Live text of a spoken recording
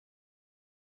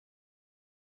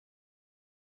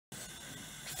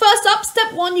First up,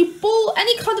 step 1, you boil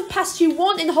any kind of pasta you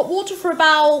want in hot water for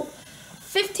about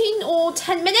 15 or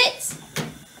 10 minutes.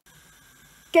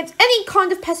 Get any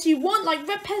kind of pesto you want, like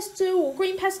red pesto or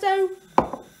green pesto.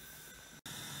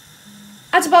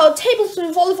 Add about a tablespoon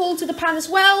of olive oil to the pan as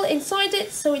well, inside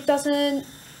it, so it doesn't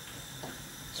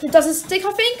stick,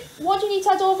 I think. Why do you need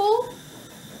to add olive oil?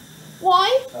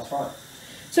 Why? That's right.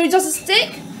 So it doesn't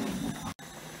stick.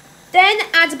 Then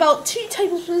add about 2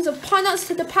 tablespoons of pine nuts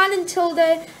to the pan and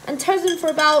toast them for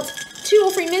about 2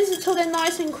 or 3 minutes until they're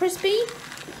nice and crispy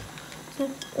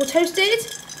or toasted.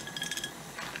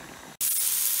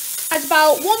 Add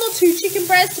about 1 or 2 chicken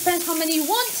breasts, depends how many you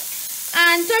want.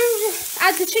 And don't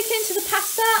add the chicken to the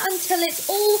pasta until it's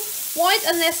all white,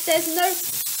 unless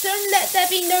don't let there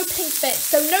be no pink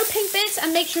bits. So no pink bits,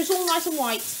 and make sure it's all nice and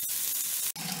white.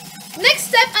 Next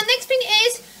step and next thing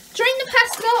is drain the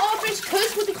pasta after it's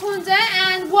cooked with the colander.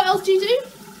 And what else do you do?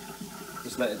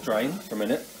 Just let it drain for a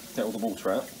minute, get all the water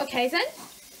out. Okay then.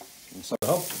 And so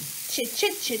on.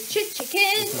 Chicken.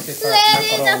 Let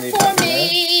it up for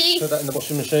me. Put that in the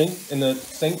washing machine, in the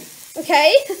sink.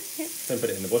 Okay. Don't put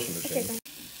it in the washing machine. Okay,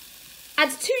 add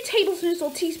 2 tablespoons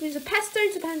or teaspoons of pesto,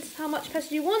 depends how much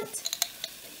pesto you want.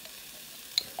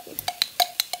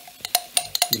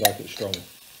 You like it strong?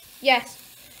 Yes.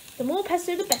 The more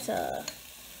pesto, the better.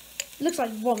 Looks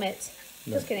like vomit.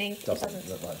 No, Just kidding. It doesn't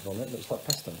look like vomit, it looks like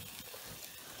pesto.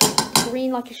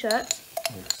 Green like a shirt.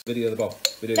 Video the bowl.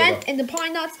 Then in the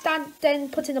pine nuts, then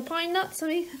put in the pine nuts,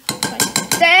 sorry.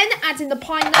 Then add in the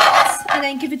pine nuts and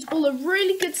then give it all a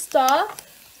really good stir.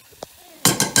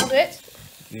 I'll do it.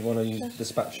 You want to use the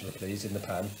spatula, please, in the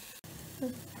pan.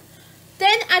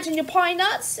 Then add in your pine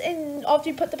nuts after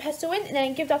you put the pesto in, and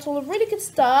then give that all a really good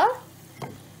stir.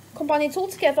 Combine it all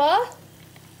together.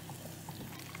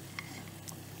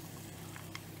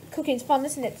 Cooking's fun,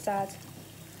 isn't it, Dad?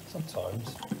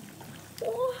 Sometimes.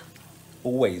 Oh.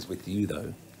 Always with you,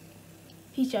 though.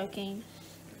 He's joking.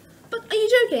 But are you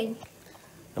joking?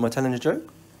 Am I telling a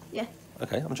joke? Yeah.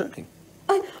 Okay, I'm joking.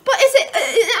 But is it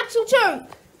an actual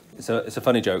joke? It's a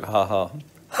funny joke, ha ha.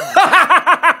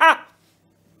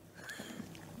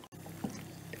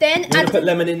 Then you want to put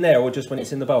lemon in there, or just when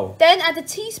it's in the bowl? Then add a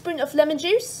teaspoon of lemon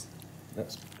juice.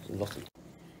 That's a lot of.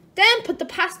 Then put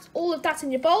all of that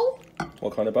in your bowl.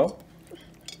 What kind of bowl?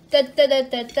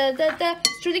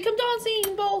 Strictly Come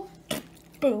Dancing bowl.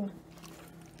 Boom.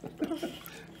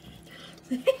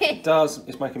 It does.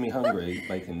 It's making me hungry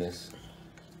making this.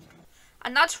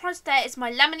 And that's right there is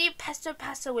my lemony pesto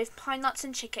pasta with pine nuts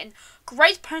and chicken.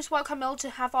 Great post-workout meal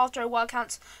to have after a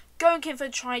workout. Go and give it a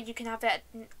try. You can have it.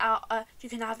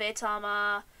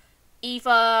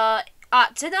 Either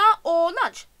at dinner or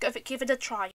lunch. Give it a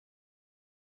try.